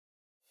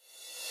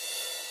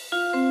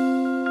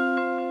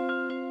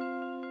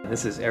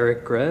This is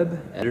Eric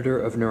Greb, editor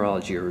of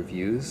Neurology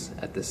Reviews,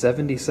 at the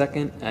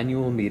 72nd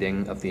Annual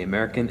Meeting of the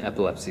American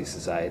Epilepsy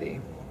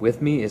Society.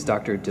 With me is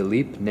Dr.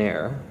 Dileep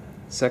Nair,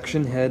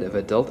 Section Head of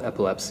Adult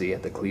Epilepsy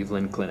at the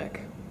Cleveland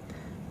Clinic.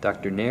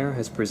 Dr. Nair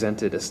has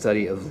presented a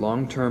study of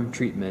long-term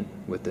treatment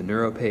with the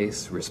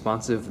NeuroPace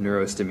Responsive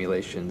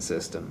Neurostimulation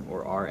System,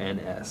 or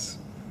RNS.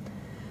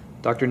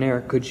 Dr.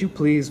 Nair, could you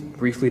please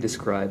briefly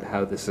describe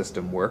how the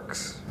system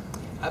works?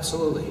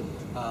 Absolutely.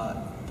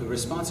 The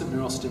responsive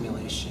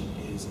neurostimulation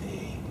is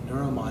a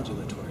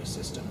neuromodulatory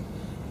system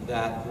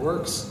that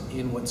works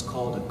in what's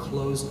called a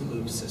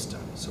closed-loop system.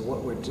 So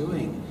what we're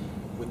doing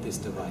with this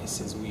device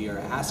is we are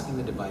asking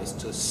the device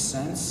to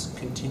sense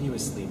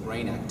continuously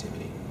brain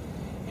activity.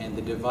 And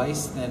the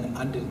device then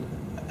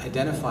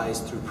identifies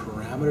through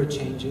parameter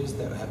changes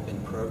that have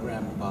been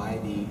programmed by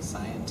the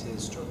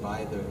scientist or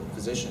by the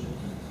physician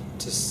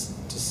to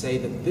say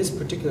that this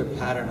particular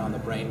pattern on the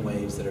brain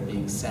waves that are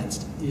being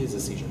sensed is a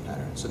seizure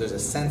pattern. So there's a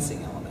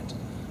sensing element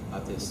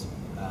of this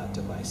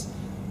device.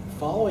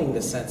 Following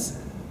the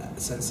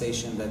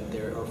sensation that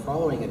or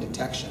following a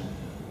detection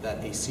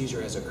that a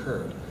seizure has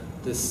occurred,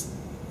 this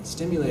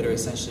stimulator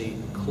essentially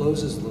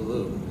closes the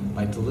loop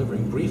by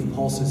delivering brief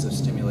pulses of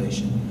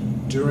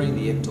stimulation during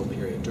the ictal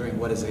period, during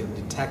what is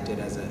detected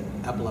as an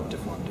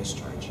epileptiform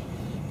discharge.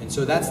 And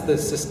so that's the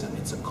system.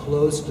 It's a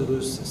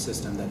closed-loop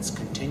system that's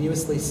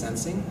continuously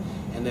sensing,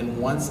 and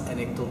then once an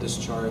ictal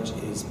discharge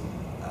is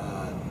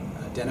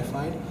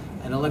identified,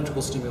 an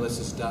electrical stimulus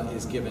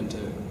is given to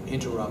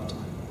interrupt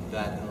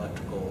that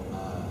electrical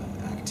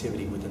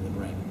activity within the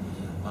brain.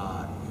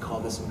 We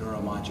call this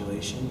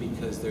neuromodulation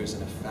because there's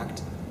an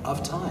effect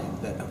of time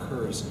that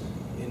occurs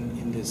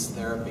in this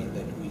therapy,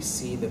 that we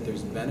see that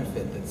there's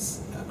benefit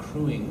that's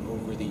accruing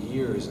over the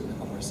years in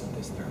the course of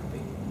this therapy.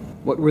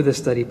 What were the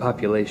study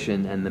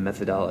population and the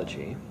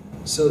methodology?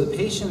 So the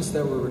patients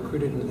that were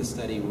recruited into the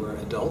study were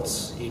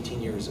adults,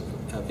 18 years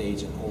of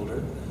age and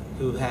older,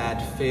 who had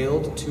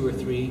failed 2 or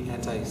 3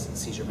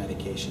 anti-seizure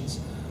medications.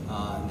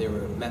 They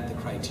met the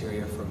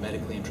criteria for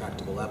medically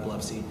intractable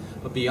epilepsy.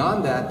 But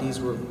beyond that, these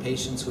were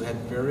patients who had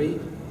very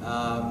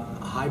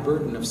high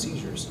burden of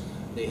seizures.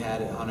 They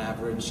had, on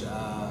average,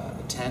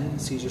 10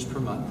 seizures per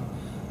month.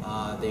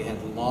 They had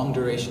long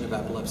duration of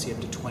epilepsy, up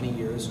to 20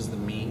 years was the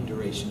mean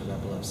duration of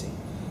epilepsy.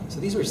 So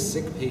these were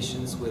sick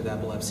patients with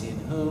epilepsy in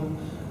whom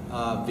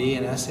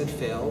VNS had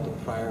failed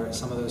prior.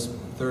 Some of those, a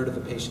third of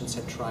the patients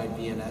had tried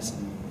VNS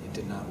and it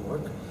did not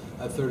work.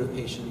 A third of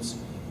patients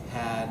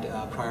had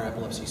prior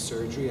epilepsy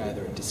surgery,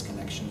 either a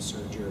disconnection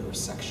surgery or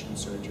resection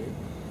surgery,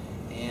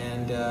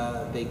 and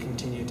they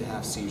continued to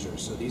have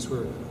seizures. So these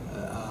were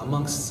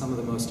amongst some of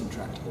the most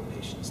intractable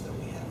patients that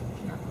we have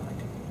in our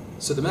clinic.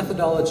 So the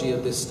methodology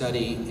of this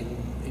study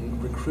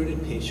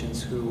recruited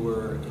patients who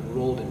were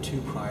enrolled in 2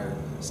 prior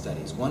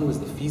studies. One was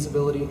the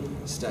feasibility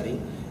study,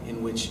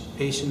 in which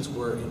patients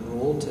were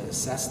enrolled to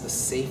assess the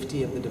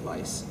safety of the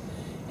device.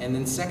 And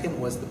then second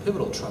was the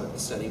pivotal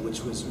study,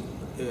 which was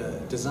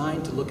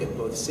designed to look at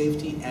both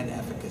safety and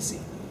efficacy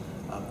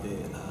of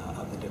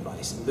the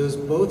device. And those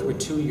both were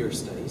 2-year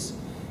studies.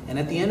 And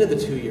at the end of the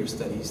 2-year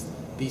studies,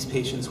 these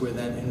patients were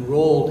then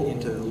enrolled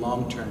into the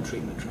long-term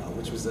treatment trial,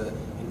 which was an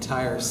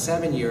entire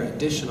 7-year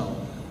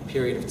additional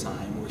period of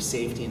time where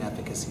safety and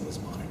efficacy was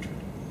monitored.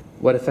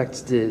 What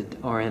effects did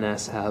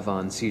RNS have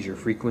on seizure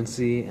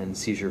frequency and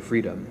seizure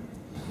freedom?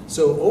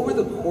 So over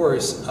the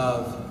course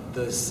of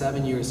the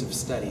 7 years of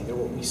study,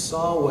 what we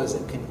saw was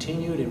a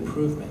continued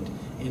improvement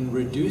in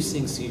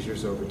reducing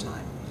seizures over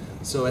time.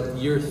 So at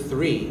year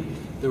 3,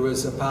 there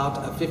was about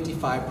a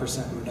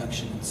 55%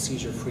 reduction in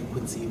seizure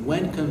frequency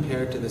when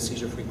compared to the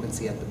seizure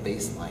frequency at the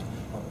baseline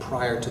or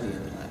prior to the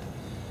implant.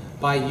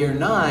 By year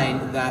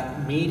 9,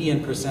 that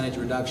median percentage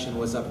reduction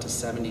was up to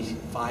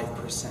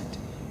 75%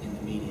 in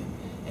the median.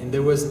 And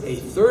there was a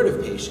third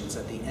of patients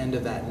at the end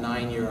of that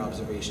 9-year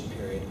observation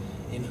period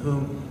in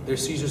whom their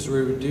seizures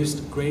were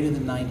reduced greater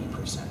than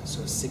 90%,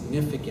 so a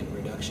significant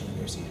reduction in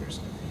their seizures.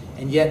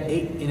 And yet,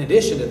 in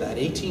addition to that,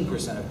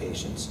 18% of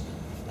patients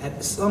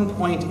at some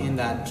point in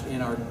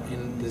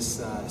this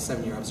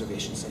 7-year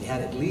observation study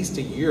had at least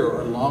a year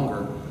or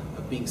longer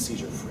of being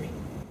seizure-free.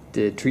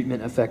 Did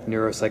treatment affect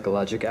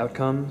neuropsychological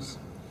outcomes?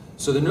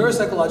 So the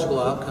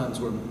neuropsychological outcomes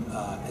were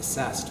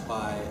assessed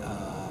by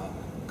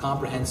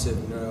comprehensive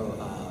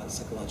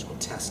neuropsychological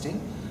testing,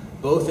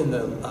 both in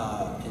the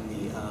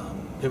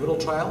pivotal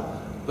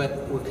trial,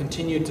 but were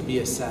continued to be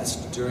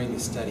assessed during the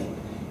study.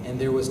 And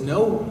there was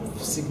no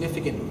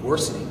significant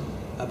worsening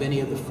of any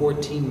of the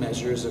 14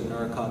 measures of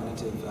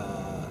neurocognitive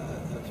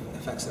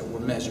effects that were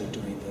measured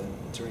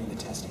during the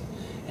testing.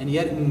 And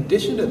yet, in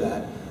addition to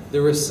that,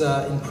 there was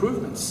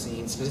improvements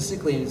seen,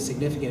 statistically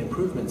significant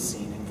improvements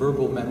seen in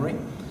verbal memory,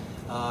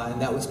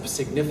 and that was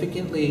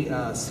significantly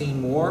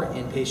seen more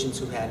in patients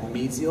who had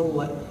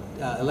mesial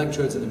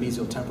electrodes in the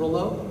mesial temporal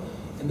lobe,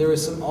 and there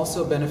was some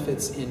also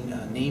benefits in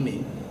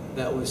naming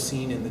that was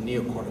seen in the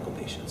neocortical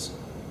patients.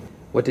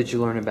 What did you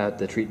learn about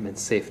the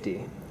treatment's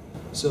safety?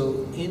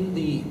 So in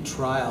the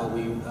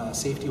trial,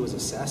 safety was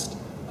assessed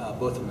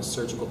both from a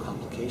surgical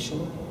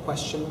complication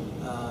question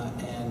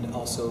and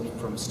also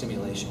from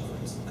stimulation, for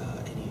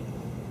any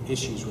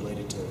issues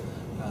related to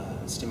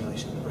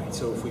stimulation of the brain.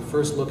 So if we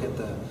first look at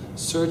the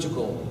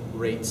surgical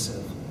rates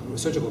of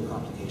surgical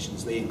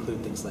complications, they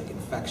include things like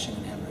infection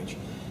and hemorrhage.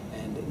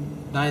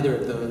 And neither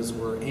of those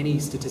were any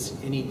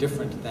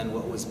different than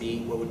what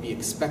would be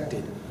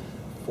expected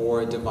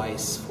for a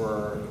device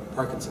for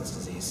Parkinson's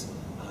disease,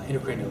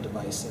 intracranial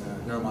device,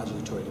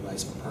 neuromodulatory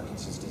device for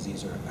Parkinson's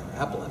disease or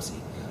epilepsy.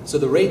 So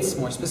the rates,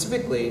 more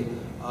specifically,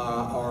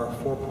 are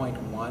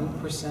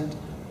 4.1%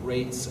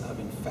 rates of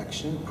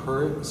infection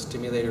per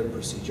stimulator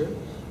procedure,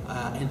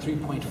 and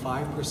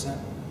 3.5%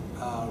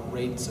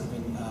 rates of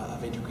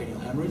intracranial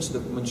hemorrhage.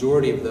 The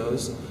majority of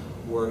those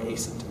were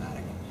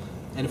asymptomatic.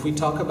 And if we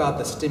talk about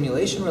the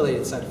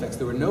stimulation-related side effects,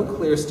 there were no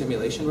clear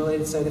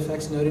stimulation-related side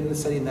effects noted in the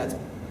study, and that's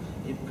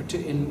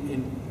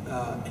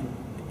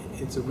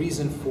it's a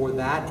reason for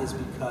that is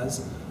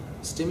because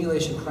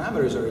stimulation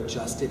parameters are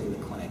adjusted in the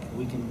clinic. And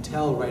we can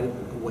tell right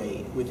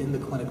away within the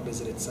clinic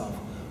visit itself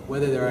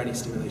whether there are any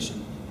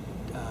stimulation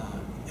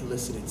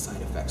elicited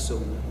side effects.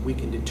 So we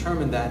can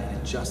determine that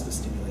and adjust the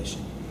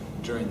stimulation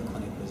during the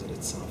clinic visit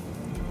itself.